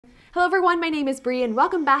Hello everyone, my name is Bree and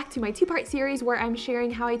welcome back to my two-part series where I'm sharing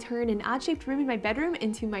how I turn an odd-shaped room in my bedroom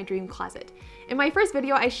into my dream closet. In my first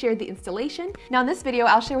video, I shared the installation. Now in this video,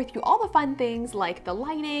 I'll share with you all the fun things like the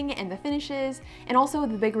lighting and the finishes and also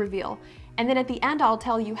the big reveal. And then at the end, I'll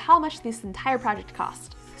tell you how much this entire project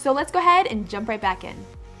cost. So let's go ahead and jump right back in.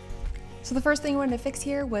 So the first thing I wanted to fix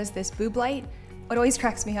here was this boob light. It always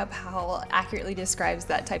cracks me up how accurately describes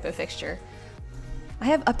that type of fixture. I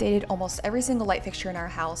have updated almost every single light fixture in our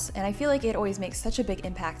house, and I feel like it always makes such a big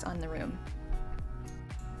impact on the room.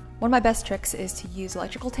 One of my best tricks is to use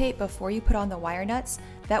electrical tape before you put on the wire nuts.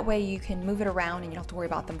 That way you can move it around and you don't have to worry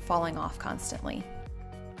about them falling off constantly.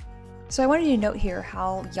 So I wanted you to note here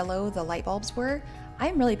how yellow the light bulbs were.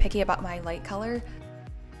 I'm really picky about my light color.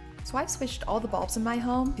 So I've switched all the bulbs in my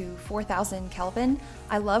home to 4000 Kelvin.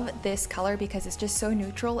 I love this color because it's just so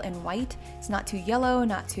neutral and white. It's not too yellow,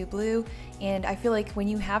 not too blue, and I feel like when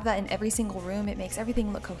you have that in every single room, it makes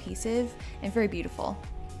everything look cohesive and very beautiful.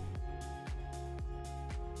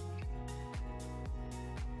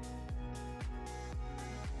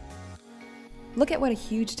 Look at what a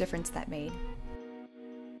huge difference that made.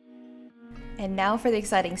 And now for the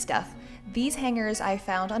exciting stuff. These hangers I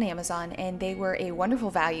found on Amazon and they were a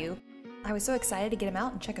wonderful value. I was so excited to get them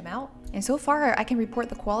out and check them out. And so far I can report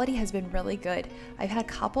the quality has been really good. I've had a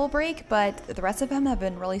couple break, but the rest of them have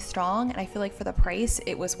been really strong and I feel like for the price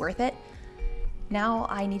it was worth it. Now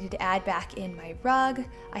I needed to add back in my rug.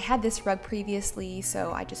 I had this rug previously,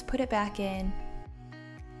 so I just put it back in.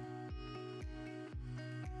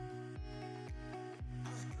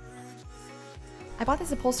 I bought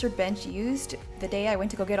this upholstered bench used the day I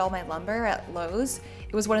went to go get all my lumber at Lowe's.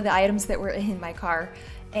 It was one of the items that were in my car.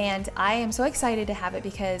 And I am so excited to have it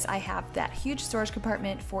because I have that huge storage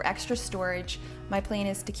compartment for extra storage. My plan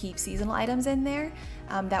is to keep seasonal items in there.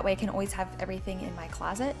 That way I can always have everything in my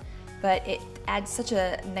closet, but it adds such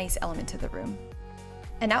a nice element to the room.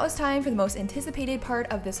 And now it's time for the most anticipated part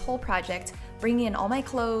of this whole project, bringing in all my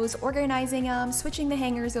clothes, organizing them, switching the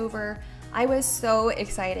hangers over. I was so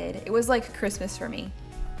excited. It was like Christmas for me.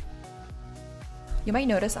 You might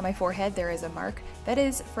notice on my forehead there is a mark. That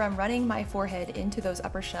is from running my forehead into those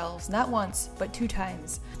upper shelves, not once, but 2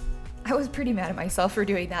 times. I was pretty mad at myself for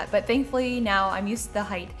doing that, but thankfully now I'm used to the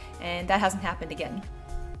height and that hasn't happened again.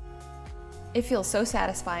 It feels so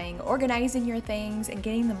satisfying organizing your things and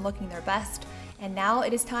getting them looking their best, and now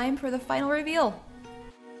it is time for the final reveal.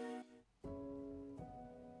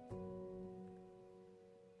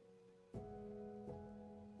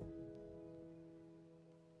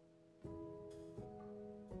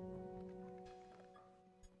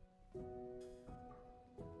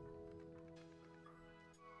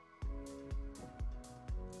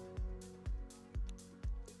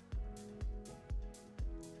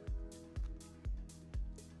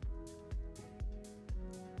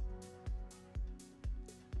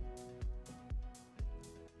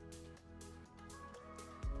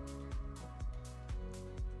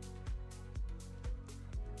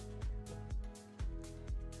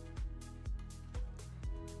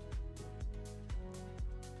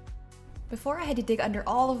 Before I had to dig under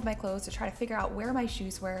all of my clothes to try to figure out where my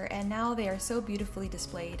shoes were, and now they are so beautifully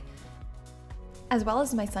displayed. As well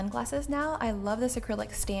as my sunglasses now, I love this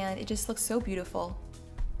acrylic stand, it just looks so beautiful.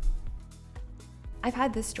 I've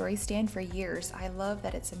had this jewelry stand for years. I love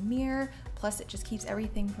that it's a mirror, plus it just keeps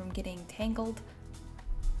everything from getting tangled.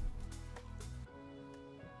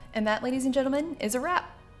 And that, ladies and gentlemen, is a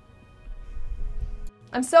wrap.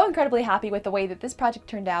 I'm so incredibly happy with the way that this project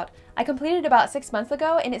turned out. I completed it about 6 months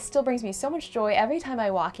ago and it still brings me so much joy every time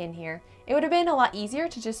I walk in here. It would have been a lot easier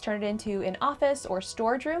to just turn it into an office or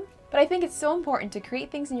storage room, but I think it's so important to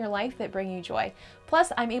create things in your life that bring you joy.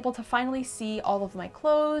 Plus, I'm able to finally see all of my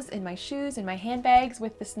clothes and my shoes and my handbags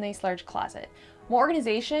with this nice large closet. More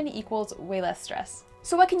organization equals way less stress.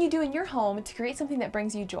 So what can you do in your home to create something that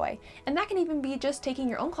brings you joy? And that can even be just taking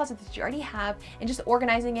your own closet that you already have and just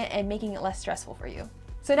organizing it and making it less stressful for you.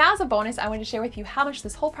 So now as a bonus, I wanted to share with you how much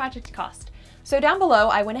this whole project cost. So down below,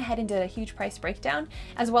 I went ahead and did a huge price breakdown,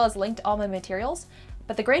 as well as linked all my materials,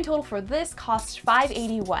 but the grand total for this cost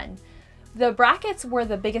 $581. The brackets were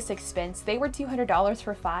the biggest expense. They were $200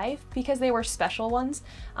 for 5 because they were special ones.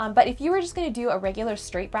 But if you were just going to do a regular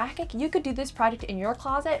straight bracket, you could do this project in your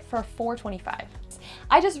closet for $425.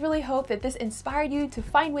 I just really hope that this inspired you to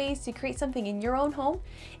find ways to create something in your own home.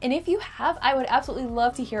 And if you have, I would absolutely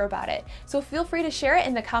love to hear about it. So feel free to share it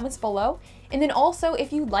in the comments below. And then also,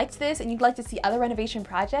 if you liked this and you'd like to see other renovation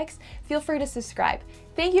projects, feel free to subscribe.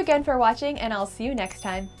 Thank you again for watching, and I'll see you next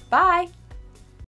time. Bye!